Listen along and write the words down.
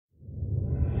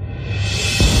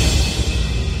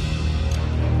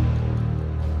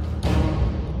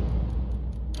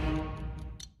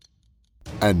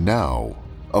And now,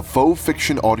 a faux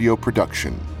fiction audio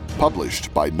production,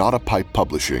 published by Not a Pipe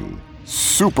Publishing.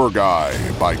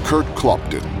 SuperGuy by Kurt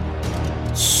Clopton.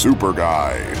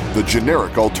 SuperGuy, the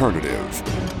generic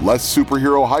alternative. Less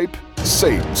superhero hype,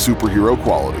 same superhero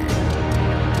quality.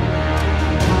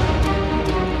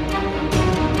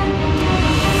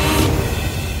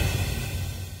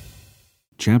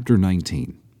 Chapter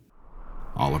 19.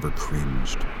 Oliver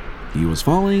cringed. He was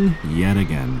falling yet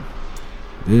again.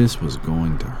 This was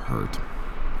going to hurt.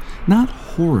 Not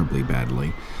horribly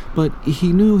badly, but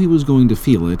he knew he was going to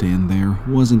feel it, and there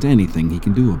wasn't anything he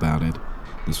can do about it.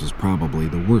 This was probably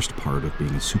the worst part of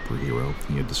being a superhero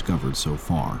he had discovered so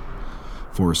far.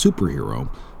 For a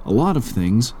superhero, a lot of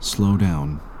things slow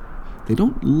down. They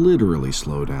don't literally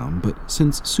slow down, but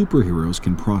since superheroes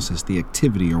can process the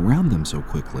activity around them so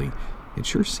quickly, it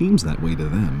sure seems that way to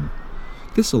them.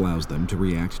 This allows them to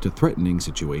react to threatening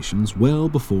situations well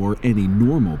before any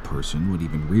normal person would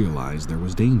even realize there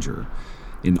was danger.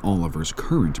 In Oliver's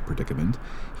current predicament,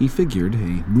 he figured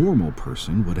a normal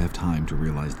person would have time to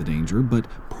realize the danger, but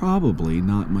probably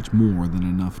not much more than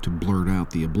enough to blurt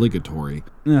out the obligatory,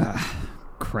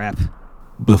 crap,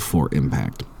 before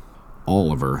impact.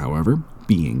 Oliver, however,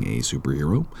 being a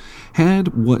superhero,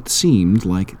 had what seemed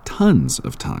like tons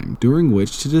of time during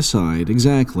which to decide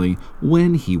exactly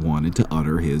when he wanted to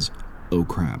utter his "oh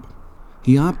crap."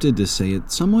 He opted to say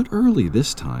it somewhat early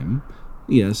this time.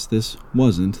 Yes, this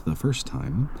wasn't the first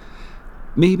time.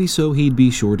 Maybe so he'd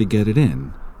be sure to get it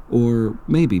in, or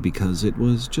maybe because it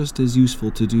was just as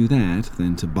useful to do that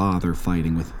than to bother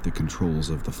fighting with the controls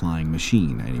of the flying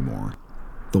machine anymore.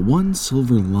 The one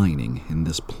silver lining in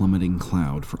this plummeting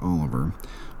cloud for Oliver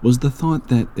was the thought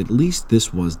that at least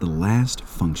this was the last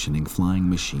functioning flying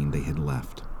machine they had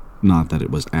left. Not that it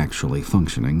was actually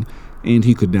functioning, and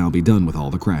he could now be done with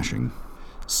all the crashing.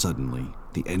 Suddenly,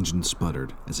 the engine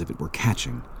sputtered as if it were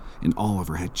catching, and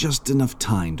Oliver had just enough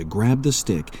time to grab the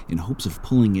stick in hopes of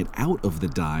pulling it out of the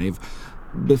dive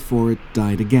before it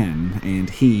died again, and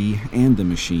he and the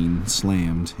machine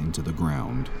slammed into the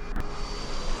ground.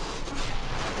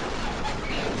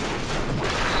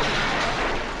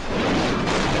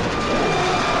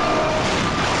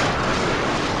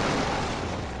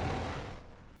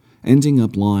 Ending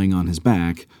up lying on his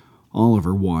back,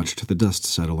 Oliver watched the dust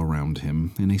settle around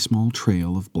him and a small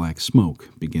trail of black smoke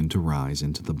begin to rise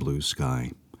into the blue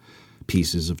sky.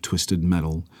 Pieces of twisted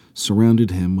metal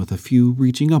surrounded him, with a few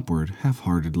reaching upward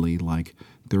half-heartedly like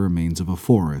the remains of a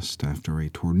forest after a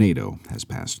tornado has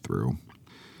passed through.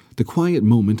 The quiet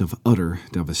moment of utter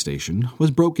devastation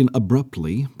was broken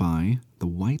abruptly by the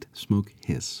white smoke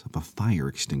hiss of a fire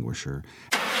extinguisher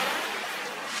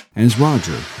as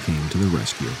Roger came to the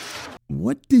rescue.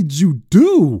 "What did you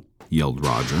do?" yelled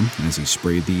Roger as he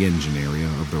sprayed the engine area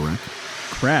of the wreck.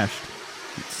 Crashed.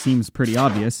 It seems pretty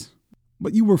obvious.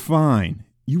 "But you were fine.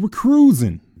 You were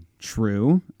cruising."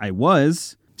 True, I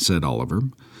was, said Oliver,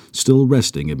 still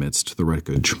resting amidst the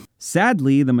wreckage.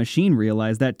 Sadly, the machine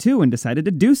realized that too and decided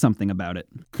to do something about it.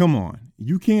 "Come on,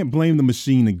 you can't blame the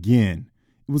machine again.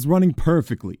 It was running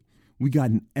perfectly. We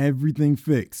got everything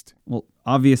fixed." Well,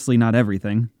 obviously not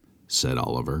everything, said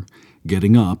Oliver,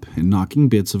 getting up and knocking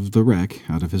bits of the wreck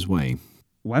out of his way.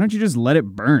 Why don't you just let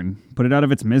it burn? Put it out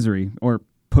of its misery. Or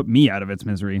put me out of its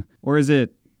misery. Or is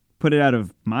it put it out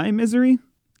of my misery?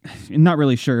 Not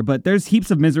really sure, but there's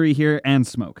heaps of misery here and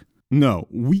smoke. "No,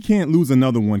 we can't lose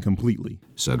another one completely,"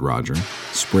 said Roger,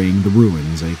 spraying the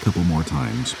ruins a couple more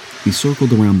times. He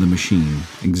circled around the machine,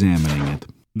 examining it.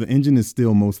 "The engine is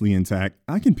still mostly intact.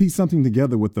 I can piece something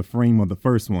together with the frame of the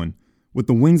first one, with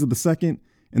the wings of the second,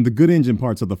 and the good engine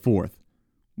parts of the fourth.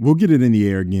 We'll get it in the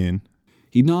air again."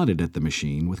 He nodded at the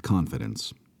machine with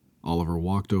confidence. Oliver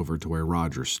walked over to where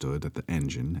Roger stood at the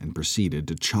engine and proceeded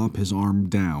to chop his arm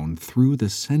down through the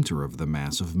center of the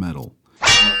mass of metal.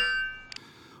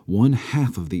 One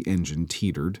half of the engine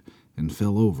teetered and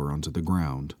fell over onto the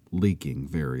ground, leaking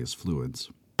various fluids.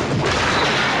 You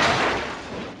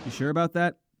sure about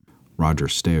that? Roger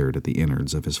stared at the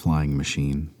innards of his flying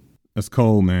machine. "That's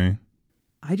cold, man."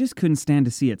 I just couldn't stand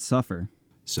to see it suffer,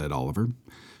 said Oliver,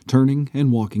 turning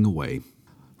and walking away.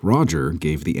 Roger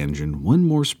gave the engine one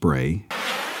more spray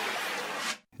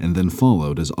and then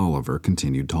followed as Oliver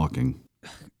continued talking.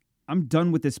 I'm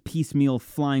done with this piecemeal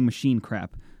flying machine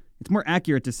crap. It's more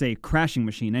accurate to say crashing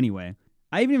machine anyway.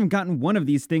 I haven't even gotten one of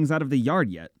these things out of the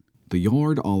yard yet. The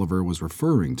yard Oliver was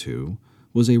referring to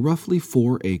was a roughly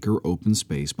 4-acre open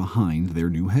space behind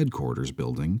their new headquarters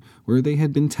building where they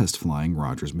had been test flying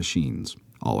Roger's machines.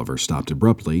 Oliver stopped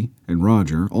abruptly, and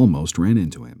Roger almost ran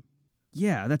into him.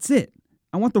 Yeah, that's it.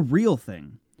 I want the real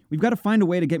thing. We've got to find a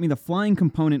way to get me the flying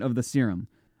component of the serum.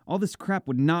 All this crap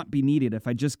would not be needed if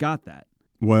I just got that.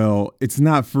 Well, it's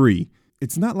not free.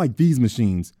 It's not like these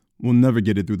machines. We'll never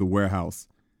get it through the warehouse.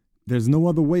 There's no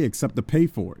other way except to pay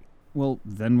for it. Well,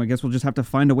 then I guess we'll just have to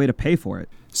find a way to pay for it,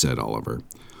 said Oliver,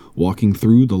 walking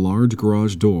through the large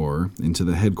garage door into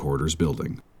the headquarters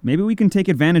building. Maybe we can take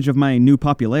advantage of my new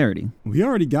popularity. We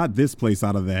already got this place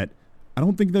out of that. I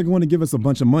don't think they're going to give us a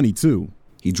bunch of money, too.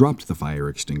 He dropped the fire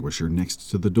extinguisher next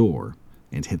to the door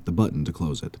and hit the button to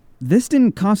close it. This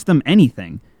didn't cost them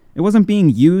anything. It wasn't being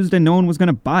used and no one was going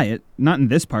to buy it, not in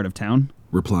this part of town,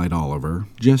 replied Oliver,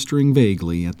 gesturing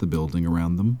vaguely at the building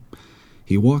around them.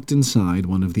 He walked inside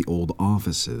one of the old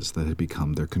offices that had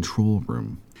become their control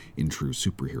room, in true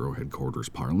superhero headquarters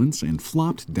parlance, and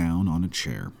flopped down on a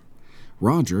chair.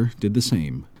 Roger did the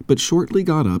same, but shortly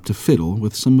got up to fiddle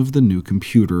with some of the new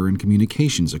computer and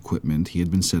communications equipment he had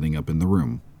been setting up in the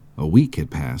room. A week had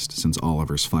passed since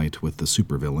Oliver's fight with the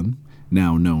supervillain,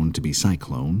 now known to be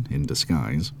Cyclone in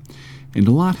disguise, and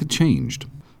a lot had changed.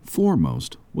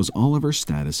 Foremost was Oliver's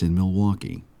status in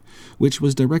Milwaukee, which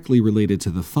was directly related to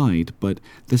the fight, but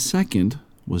the second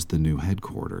was the new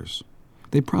headquarters.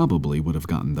 They probably would have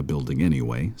gotten the building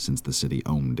anyway, since the city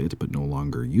owned it but no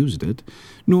longer used it,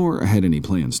 nor had any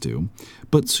plans to,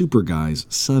 but SuperGuy's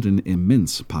sudden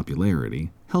immense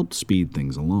popularity helped speed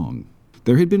things along.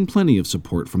 There had been plenty of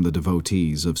support from the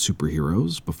devotees of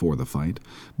superheroes before the fight,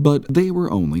 but they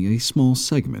were only a small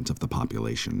segment of the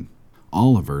population.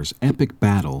 Oliver's epic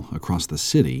battle across the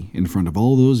city in front of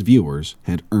all those viewers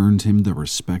had earned him the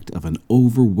respect of an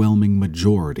overwhelming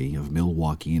majority of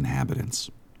Milwaukee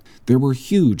inhabitants. There were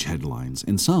huge headlines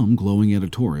and some glowing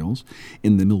editorials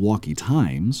in the Milwaukee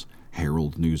Times,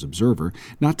 Herald News Observer,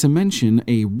 not to mention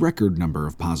a record number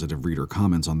of positive reader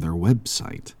comments on their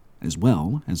website, as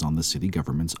well as on the city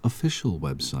government's official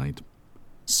website.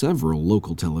 Several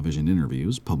local television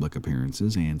interviews, public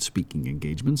appearances, and speaking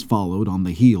engagements followed on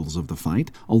the heels of the fight,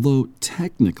 although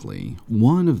technically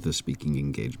one of the speaking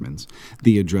engagements,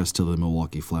 the address to the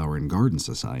Milwaukee Flower and Garden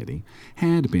Society,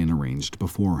 had been arranged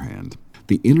beforehand.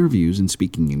 The interviews and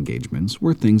speaking engagements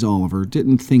were things Oliver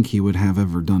didn't think he would have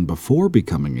ever done before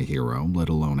becoming a hero, let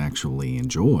alone actually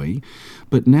enjoy.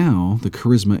 But now, the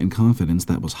charisma and confidence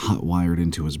that was hot-wired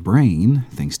into his brain,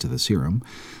 thanks to the serum,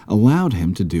 allowed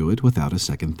him to do it without a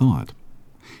second thought.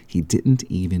 He didn't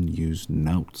even use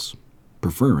notes,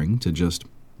 preferring to just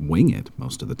wing it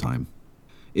most of the time.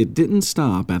 It didn't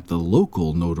stop at the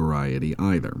local notoriety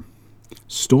either.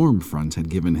 Stormfront had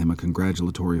given him a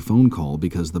congratulatory phone call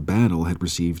because the battle had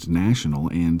received national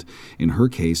and, in her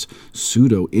case,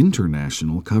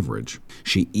 pseudo-international coverage.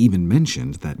 She even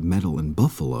mentioned that Metal and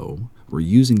Buffalo were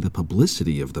using the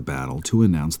publicity of the battle to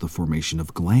announce the formation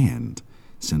of Gland,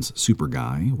 since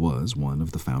SuperGuy was one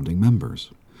of the founding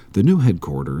members. The new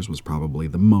headquarters was probably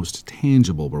the most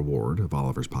tangible reward of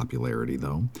Oliver's popularity,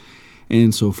 though,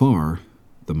 and so far,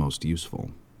 the most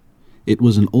useful. It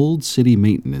was an old city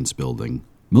maintenance building,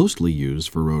 mostly used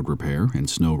for road repair and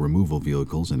snow removal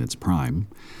vehicles in its prime,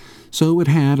 so it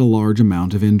had a large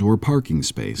amount of indoor parking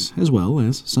space, as well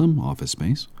as some office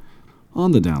space.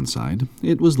 On the downside,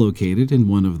 it was located in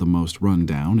one of the most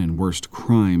run-down and worst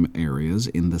crime areas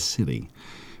in the city,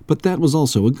 but that was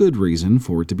also a good reason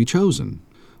for it to be chosen.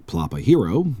 Plop a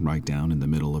hero right down in the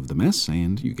middle of the mess,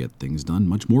 and you get things done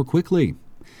much more quickly.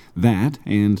 That,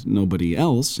 and nobody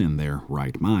else in their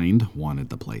right mind, wanted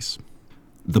the place.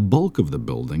 The bulk of the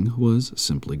building was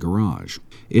simply garage.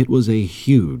 It was a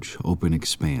huge open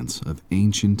expanse of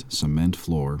ancient cement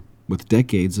floor with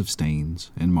decades of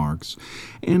stains and marks,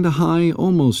 and a high,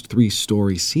 almost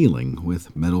 3-story ceiling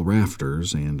with metal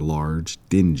rafters and large,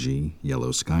 dingy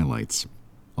yellow skylights.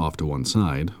 Off to one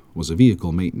side was a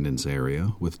vehicle maintenance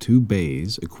area with 2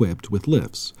 bays equipped with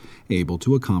lifts, able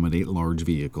to accommodate large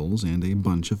vehicles and a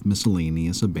bunch of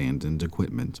miscellaneous abandoned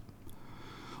equipment.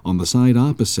 On the side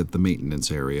opposite the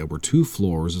maintenance area were 2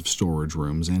 floors of storage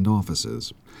rooms and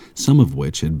offices, some of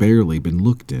which had barely been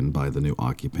looked in by the new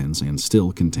occupants and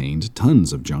still contained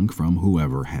tons of junk from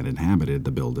whoever had inhabited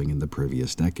the building in the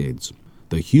previous decades.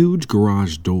 The huge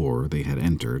garage door they had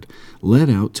entered led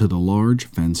out to the large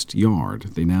fenced yard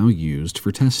they now used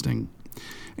for testing,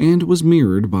 and was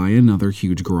mirrored by another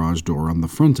huge garage door on the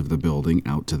front of the building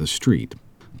out to the street.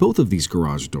 Both of these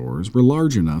garage doors were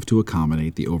large enough to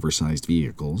accommodate the oversized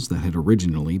vehicles that had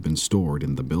originally been stored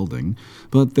in the building,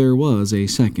 but there was a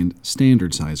second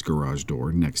standard-sized garage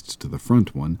door next to the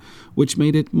front one, which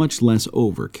made it much less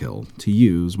overkill to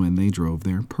use when they drove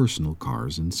their personal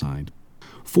cars inside.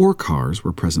 4 cars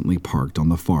were presently parked on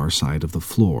the far side of the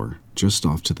floor, just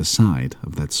off to the side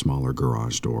of that smaller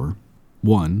garage door.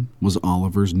 One was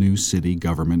Oliver's new city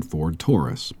government Ford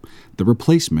Taurus, the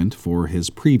replacement for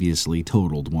his previously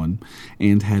totaled one,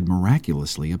 and had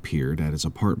miraculously appeared at his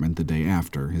apartment the day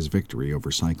after his victory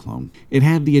over Cyclone. It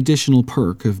had the additional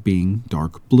perk of being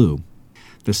dark blue.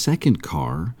 The second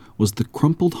car was the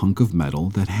crumpled hunk of metal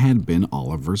that had been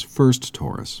Oliver's first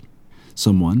Taurus.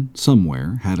 Someone,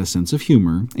 somewhere, had a sense of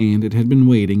humor, and it had been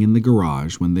waiting in the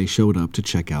garage when they showed up to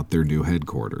check out their new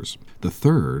headquarters. The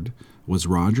third was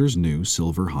Roger's new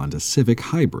silver Honda Civic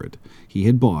Hybrid he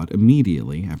had bought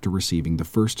immediately after receiving the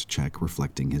first check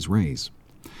reflecting his raise.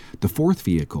 The fourth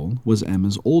vehicle was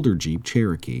Emma's older Jeep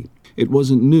Cherokee. It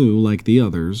wasn't new like the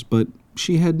others, but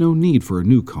she had no need for a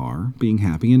new car, being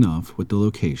happy enough with the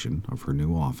location of her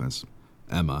new office.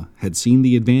 Emma had seen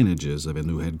the advantages of a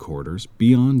new headquarters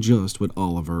beyond just what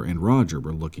Oliver and Roger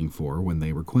were looking for when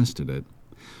they requested it.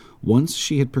 Once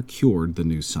she had procured the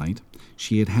new site,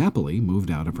 she had happily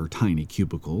moved out of her tiny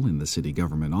cubicle in the city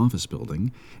government office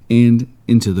building and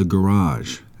into the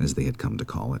garage, as they had come to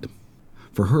call it.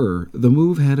 For her, the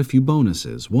move had a few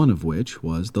bonuses, one of which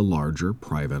was the larger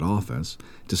private office,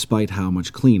 despite how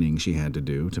much cleaning she had to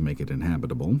do to make it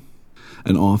inhabitable.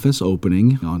 An office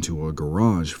opening onto a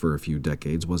garage for a few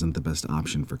decades wasn't the best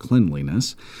option for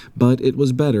cleanliness, but it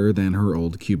was better than her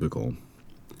old cubicle.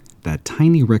 That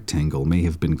tiny rectangle may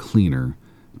have been cleaner,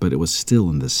 but it was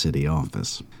still in the city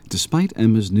office. Despite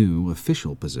Emma's new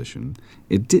official position,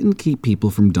 it didn't keep people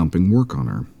from dumping work on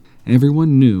her.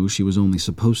 Everyone knew she was only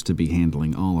supposed to be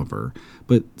handling Oliver,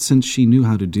 but since she knew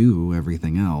how to do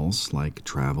everything else, like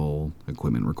travel,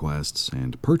 equipment requests,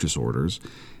 and purchase orders,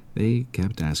 they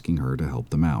kept asking her to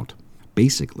help them out.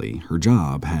 Basically, her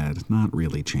job had not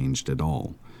really changed at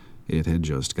all. It had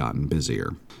just gotten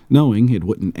busier. Knowing it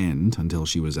wouldn't end until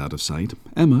she was out of sight,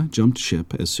 Emma jumped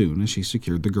ship as soon as she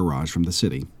secured the garage from the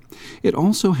city. It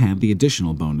also had the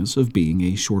additional bonus of being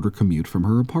a shorter commute from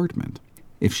her apartment.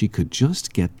 If she could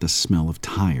just get the smell of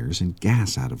tires and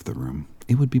gas out of the room,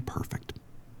 it would be perfect.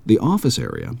 The office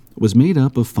area was made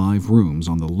up of 5 rooms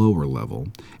on the lower level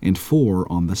and 4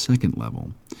 on the second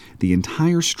level. The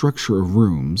entire structure of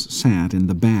rooms sat in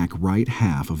the back right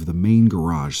half of the main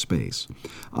garage space,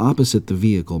 opposite the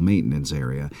vehicle maintenance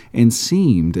area, and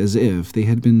seemed as if they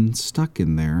had been stuck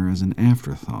in there as an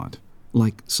afterthought.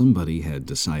 Like somebody had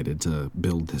decided to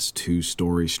build this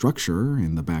 2-story structure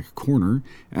in the back corner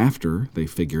after they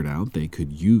figured out they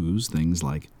could use things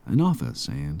like an office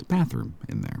and bathroom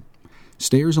in there.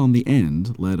 Stairs on the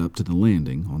end led up to the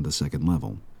landing on the second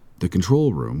level. The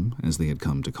control room, as they had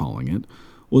come to calling it,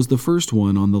 was the first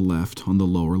one on the left on the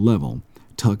lower level,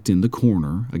 tucked in the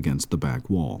corner against the back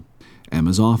wall.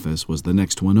 Emma's office was the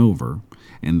next one over,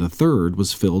 and the third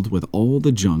was filled with all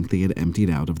the junk they had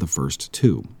emptied out of the first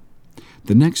 2.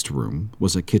 The next room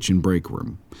was a kitchen break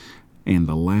room, and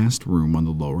the last room on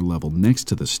the lower level next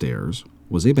to the stairs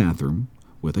was a bathroom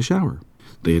with a shower.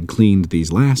 They had cleaned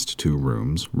these last 2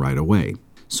 rooms right away.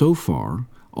 So far,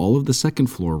 all of the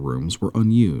second-floor rooms were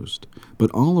unused,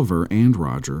 but Oliver and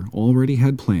Roger already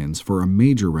had plans for a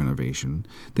major renovation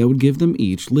that would give them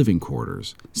each living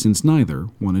quarters, since neither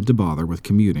wanted to bother with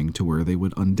commuting to where they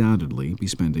would undoubtedly be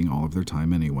spending all of their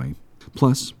time anyway.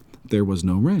 Plus, there was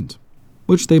no rent,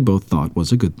 which they both thought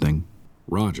was a good thing.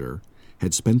 Roger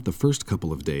had spent the first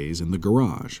couple of days in the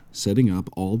garage, setting up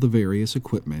all the various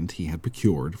equipment he had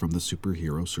procured from the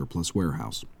superhero surplus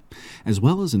warehouse, as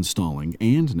well as installing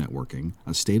and networking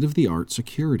a state-of-the-art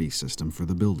security system for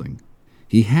the building.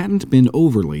 He hadn't been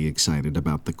overly excited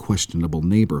about the questionable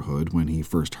neighborhood when he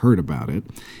first heard about it,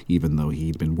 even though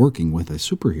he'd been working with a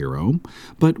superhero,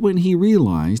 but when he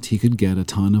realized he could get a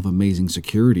ton of amazing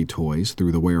security toys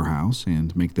through the warehouse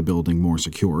and make the building more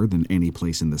secure than any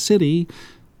place in the city,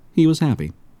 he was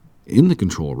happy. In the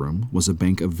control room was a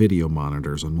bank of video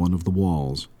monitors on one of the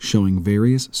walls, showing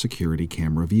various security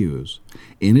camera views,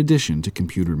 in addition to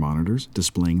computer monitors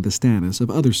displaying the status of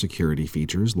other security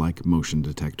features like motion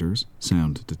detectors,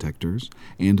 sound detectors,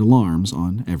 and alarms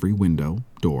on every window,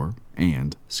 door,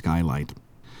 and skylight.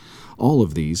 All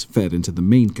of these fed into the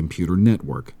main computer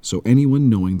network, so anyone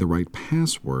knowing the right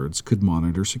passwords could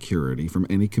monitor security from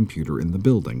any computer in the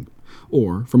building,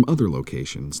 or from other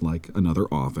locations like another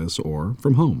office or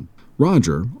from home.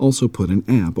 Roger also put an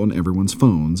app on everyone's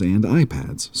phones and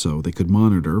iPads so they could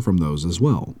monitor from those as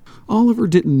well. Oliver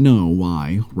didn't know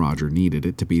why Roger needed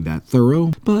it to be that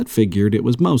thorough, but figured it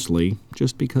was mostly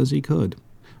just because he could.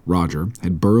 Roger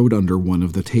had burrowed under one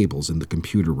of the tables in the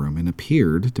computer room and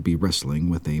appeared to be wrestling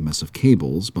with a mess of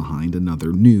cables behind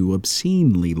another new,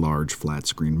 obscenely large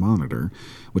flat-screen monitor,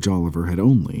 which Oliver had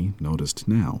only noticed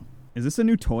now. Is this a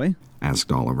new toy?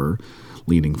 Asked Oliver,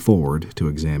 leaning forward to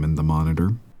examine the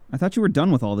monitor. I thought you were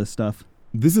done with all this stuff.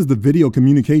 This is the video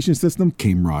communication system,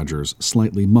 came Roger's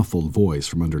slightly muffled voice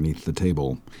from underneath the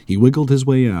table. He wiggled his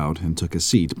way out and took a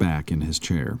seat back in his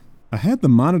chair. I had the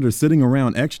monitor sitting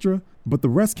around extra, but the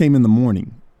rest came in the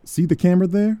morning. See the camera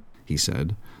there? He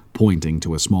said, pointing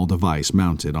to a small device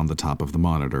mounted on the top of the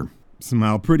monitor.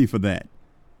 Smile pretty for that.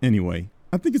 Anyway,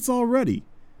 I think it's all ready.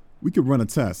 We could run a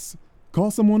test.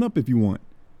 Call someone up if you want.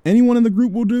 Anyone in the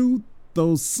group will do,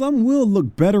 though some will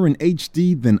look better in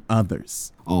HD than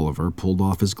others. Oliver pulled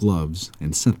off his gloves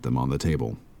and set them on the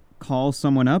table. Call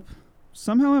someone up?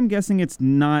 Somehow I'm guessing it's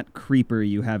not Creeper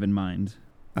you have in mind.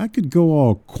 I could go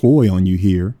all coy on you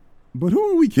here, but who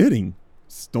are we kidding?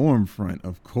 Stormfront,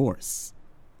 of course.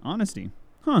 Honesty.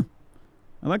 Huh.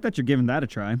 I like that you're giving that a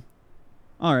try.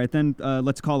 All right, then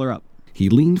let's call her up. He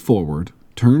leaned forward,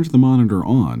 turned the monitor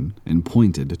on, and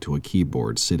pointed to a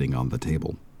keyboard sitting on the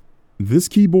table. This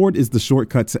keyboard is the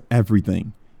shortcut to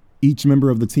everything. Each member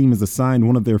of the team is assigned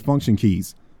one of their function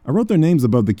keys. I wrote their names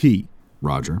above the key.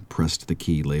 Roger pressed the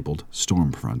key labeled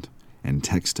Stormfront, and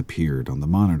text appeared on the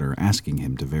monitor asking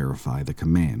him to verify the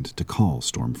command to call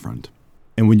Stormfront.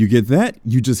 And when you get that,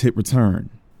 you just hit return.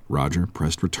 Roger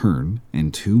pressed return,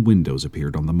 and 2 windows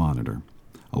appeared on the monitor,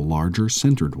 a larger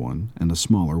centered one and a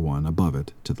smaller one above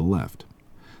it to the left.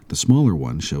 The smaller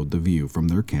one showed the view from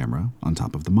their camera on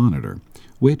top of the monitor,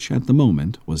 which at the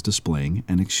moment was displaying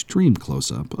an extreme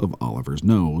close-up of Oliver's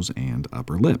nose and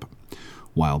upper lip,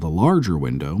 while the larger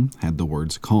window had the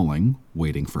words calling,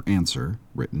 waiting for answer,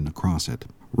 written across it.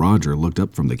 Roger looked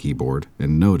up from the keyboard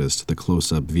and noticed the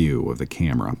close-up view of the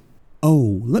camera.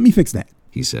 Oh, let me fix that,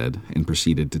 he said, and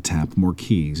proceeded to tap more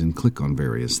keys and click on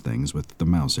various things with the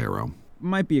mouse arrow.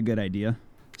 Might be a good idea,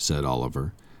 said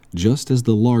Oliver, just as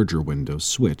the larger window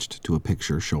switched to a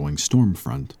picture showing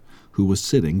Stormfront, who was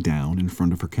sitting down in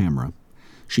front of her camera.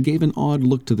 She gave an odd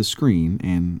look to the screen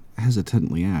and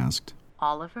hesitantly asked,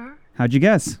 Oliver? How'd you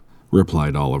guess?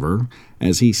 Replied Oliver,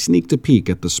 as he sneaked a peek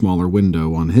at the smaller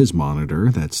window on his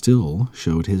monitor that still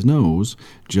showed his nose,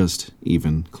 just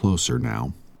even closer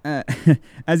now.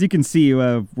 As you can see,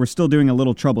 we're still doing a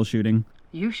little troubleshooting.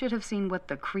 You should have seen what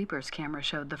the Creeper's camera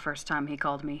showed the first time he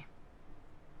called me.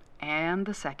 And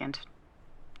the second.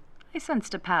 I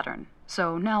sensed a pattern,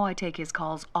 so now I take his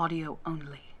calls audio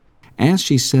only. As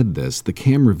she said this, the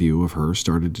camera view of her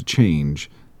started to change,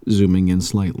 zooming in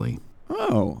slightly.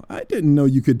 Oh, I didn't know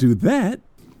you could do that,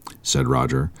 said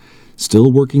Roger,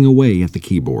 still working away at the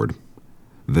keyboard.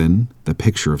 Then the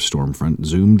picture of Stormfront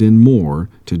zoomed in more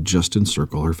to just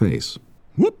encircle her face.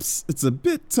 Whoops, it's a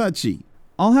bit touchy.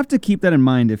 I'll have to keep that in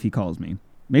mind if he calls me.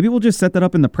 Maybe we'll just set that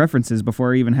up in the preferences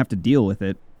before I even have to deal with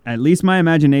it. At least my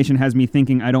imagination has me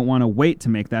thinking I don't want to wait to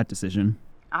make that decision.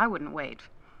 I wouldn't wait.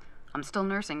 I'm still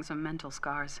nursing some mental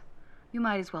scars. You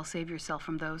might as well save yourself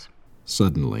from those.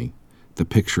 Suddenly, the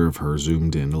picture of her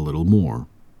zoomed in a little more,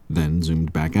 then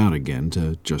zoomed back out again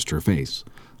to just her face.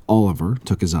 Oliver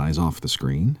took his eyes off the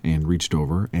screen and reached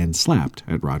over and slapped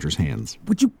at Roger's hands.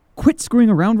 Would you quit screwing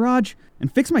around, Raj?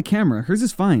 And fix my camera. Hers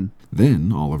is fine.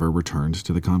 Then Oliver returned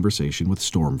to the conversation with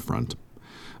Stormfront.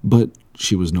 But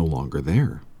she was no longer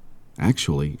there.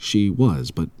 Actually, she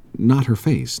was, but not her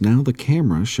face. Now the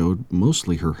camera showed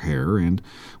mostly her hair and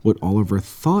what Oliver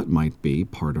thought might be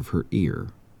part of her ear.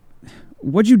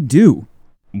 What'd you do?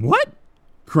 What?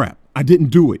 Crap, I didn't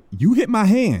do it. You hit my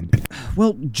hand.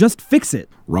 Well, just fix it.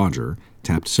 Roger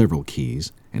tapped several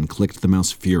keys and clicked the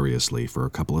mouse furiously for a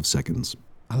couple of seconds.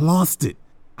 I lost it.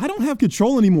 I don't have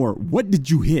control anymore. What did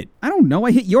you hit? I don't know.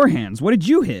 I hit your hands. What did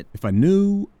you hit? If I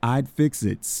knew, I'd fix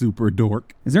it, super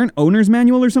dork. Is there an owner's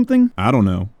manual or something? I don't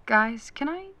know. Guys, can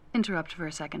I interrupt for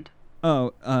a second?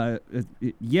 Oh,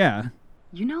 yeah.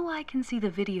 You know I can see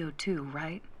the video too,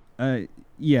 right?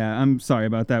 Yeah, I'm sorry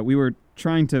about that. We were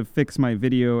trying to fix my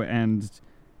video and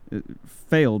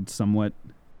failed somewhat.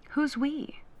 Who's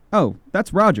we? Oh,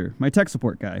 that's Roger, my tech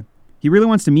support guy. He really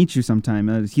wants to meet you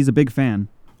sometime. He's a big fan.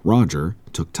 Roger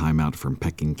took time out from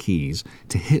pecking keys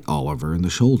to hit Oliver in the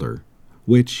shoulder,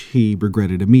 which he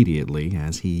regretted immediately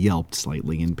as he yelped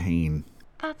slightly in pain.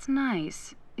 That's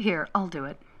nice. Here, I'll do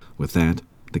it. With that,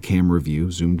 the camera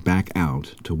view zoomed back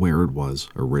out to where it was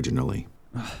originally.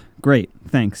 Great,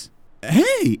 thanks.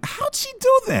 Hey, how'd she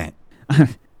do that?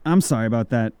 I'm sorry about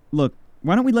that. Look,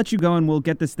 why don't we let you go and we'll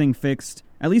get this thing fixed?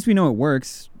 At least we know it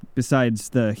works, besides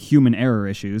the human error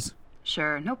issues.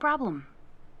 Sure, no problem.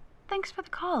 Thanks for the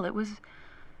call. It was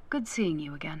good seeing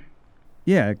you again.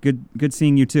 Yeah, good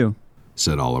seeing you too,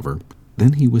 said Oliver.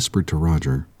 Then he whispered to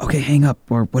Roger. Okay, hang up,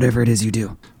 or whatever it is you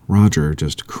do. Roger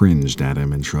just cringed at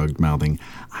him and shrugged, mouthing,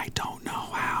 I don't know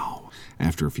how.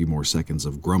 After a few more seconds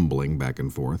of grumbling back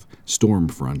and forth,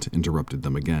 Stormfront interrupted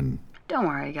them again. Don't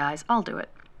worry, guys. I'll do it.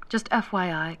 Just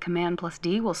FYI,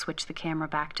 Command+D will switch the camera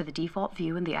back to the default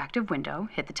view in the active window,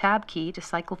 hit the tab key to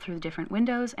cycle through the different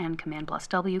windows, and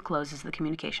Command+W closes the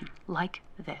communication, like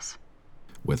this.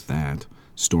 With that,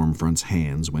 Stormfront's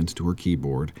hands went to her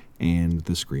keyboard, and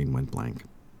the screen went blank.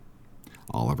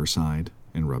 Oliver sighed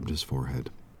and rubbed his forehead.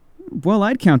 Well,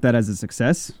 I'd count that as a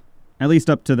success. At least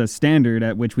up to the standard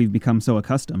at which we've become so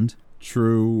accustomed.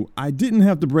 True. I didn't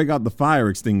have to break out the fire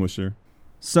extinguisher.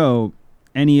 So,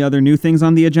 any other new things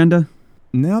on the agenda?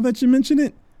 Now that you mention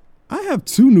it, I have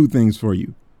 2 new things for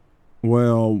you.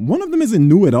 Well, one of them isn't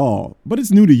new at all, but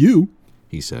it's new to you,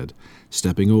 he said,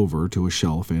 stepping over to a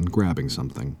shelf and grabbing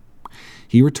something.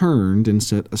 He returned and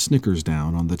set a Snickers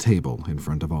down on the table in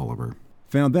front of Oliver.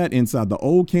 Found that inside the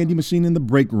old candy machine in the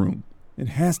break room. It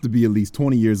has to be at least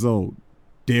 20 years old.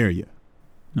 Dare ya?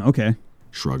 Okay,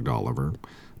 shrugged Oliver,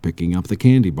 picking up the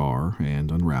candy bar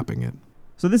and unwrapping it.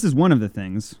 So this is one of the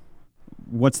things.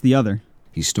 What's the other?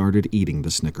 He started eating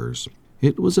the Snickers.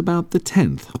 It was about the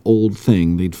 10th old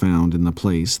thing they'd found in the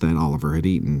place that Oliver had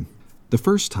eaten. The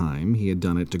first time he had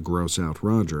done it to gross out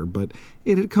Roger, but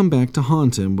it had come back to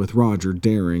haunt him with Roger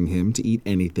daring him to eat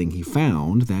anything he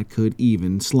found that could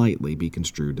even slightly be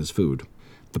construed as food.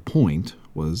 The point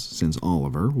was, since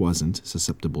Oliver wasn't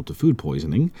susceptible to food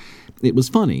poisoning, it was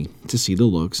funny to see the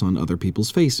looks on other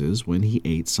people's faces when he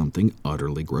ate something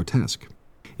utterly grotesque.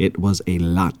 It was a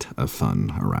lot of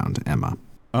fun around Emma.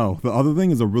 Oh, the other thing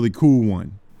is a really cool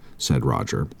one, said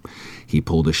Roger. He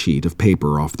pulled a sheet of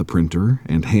paper off the printer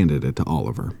and handed it to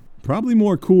Oliver. Probably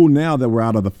more cool now that we're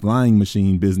out of the flying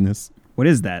machine business. What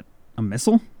is that? A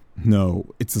missile? No,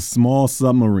 it's a small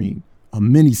submarine, a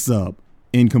mini sub,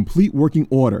 in complete working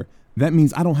order. That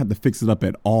means I don't have to fix it up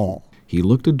at all. He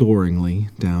looked adoringly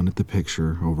down at the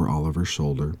picture over Oliver's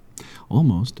shoulder,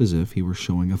 almost as if he were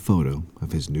showing a photo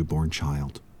of his newborn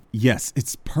child. Yes,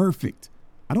 it's perfect.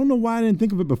 I don't know why I didn't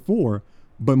think of it before,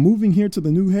 but moving here to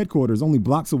the new headquarters only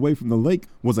blocks away from the lake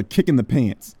was a kick in the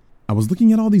pants. I was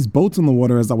looking at all these boats on the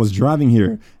water as I was driving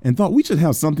here and thought we should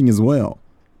have something as well.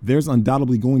 There's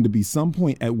undoubtedly going to be some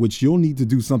point at which you'll need to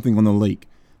do something on the lake.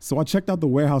 So I checked out the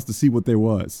warehouse to see what there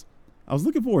was. I was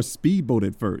looking for a speedboat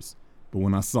at first, but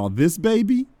when I saw this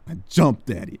baby, I jumped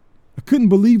at it. I couldn't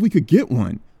believe we could get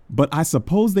one, but I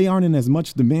suppose they aren't in as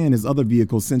much demand as other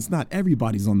vehicles since not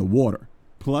everybody's on the water.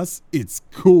 Plus, it's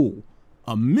cool.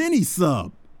 A mini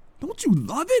sub. Don't you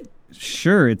love it?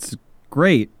 Sure, it's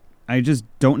great. I just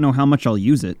don't know how much I'll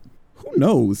use it. Who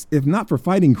knows? If not for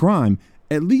fighting crime,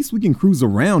 at least we can cruise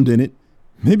around in it.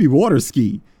 Maybe water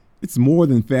ski. It's more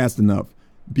than fast enough,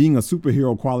 being a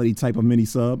superhero quality type of mini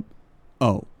sub.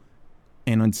 Oh,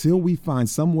 and until we find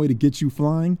some way to get you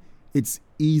flying, it's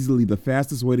easily the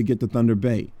fastest way to get to Thunder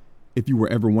Bay, if you were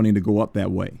ever wanting to go up that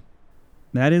way.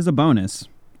 That is a bonus.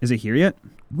 Is it here yet?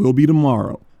 Will be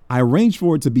tomorrow. I arranged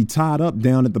for it to be tied up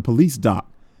down at the police dock.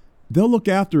 They'll look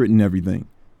after it and everything.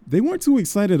 They weren't too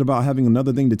excited about having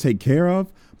another thing to take care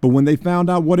of, but when they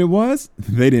found out what it was,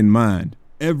 they didn't mind.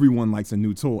 Everyone likes a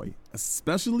new toy,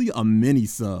 especially a mini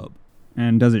sub.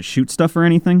 And does it shoot stuff or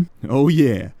anything? Oh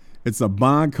yeah, it's a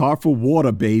bond car for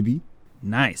water, baby.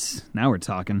 Nice. Now we're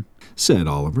talking, said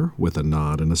Oliver with a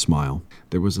nod and a smile.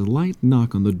 There was a light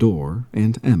knock on the door,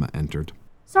 and Emma entered.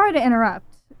 Sorry to interrupt,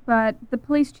 but the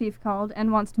police chief called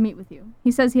and wants to meet with you.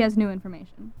 He says he has new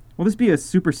information. Will this be a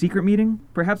super secret meeting?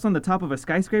 Perhaps on the top of a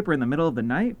skyscraper in the middle of the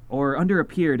night? Or under a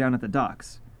pier down at the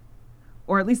docks?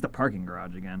 Or at least the parking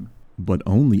garage again. But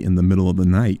only in the middle of the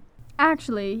night.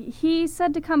 Actually, he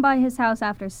said to come by his house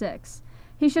after 6.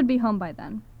 He should be home by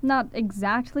then. Not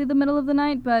exactly the middle of the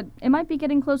night, but it might be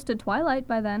getting close to twilight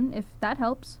by then, if that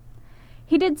helps.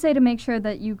 He did say to make sure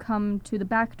that you come to the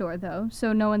back door, though,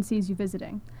 so no one sees you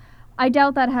visiting. I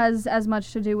doubt that has as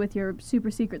much to do with your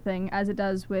super secret thing as it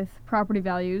does with property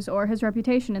values or his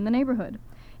reputation in the neighborhood.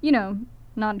 You know,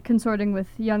 not consorting with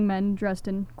young men dressed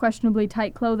in questionably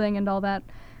tight clothing and all that.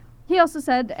 He also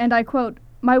said, and I quote,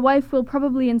 "My wife will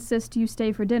probably insist you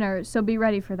stay for dinner, so be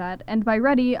ready for that. And by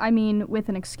ready, I mean with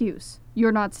an excuse.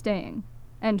 You're not staying."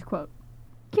 End quote.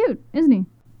 Cute, isn't he?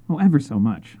 Oh, ever so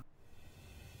much.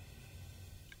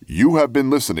 You have been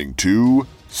listening to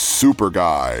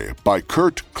SuperGuy by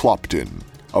Kurt Clopton,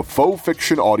 a faux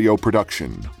fiction audio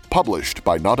production, published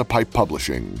by Not a Pipe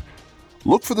Publishing.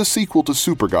 Look for the sequel to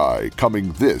SuperGuy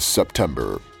coming this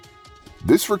September.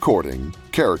 This recording,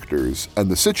 characters, and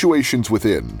the situations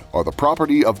within are the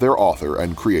property of their author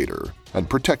and creator, and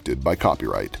protected by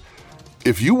copyright.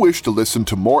 If you wish to listen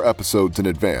to more episodes in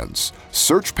advance,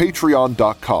 search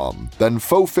patreon.com, then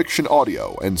Faux Fiction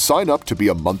Audio, and sign up to be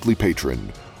a monthly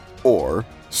patron. Or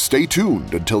stay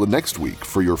tuned until the next week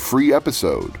for your free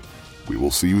episode. We will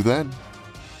see you then.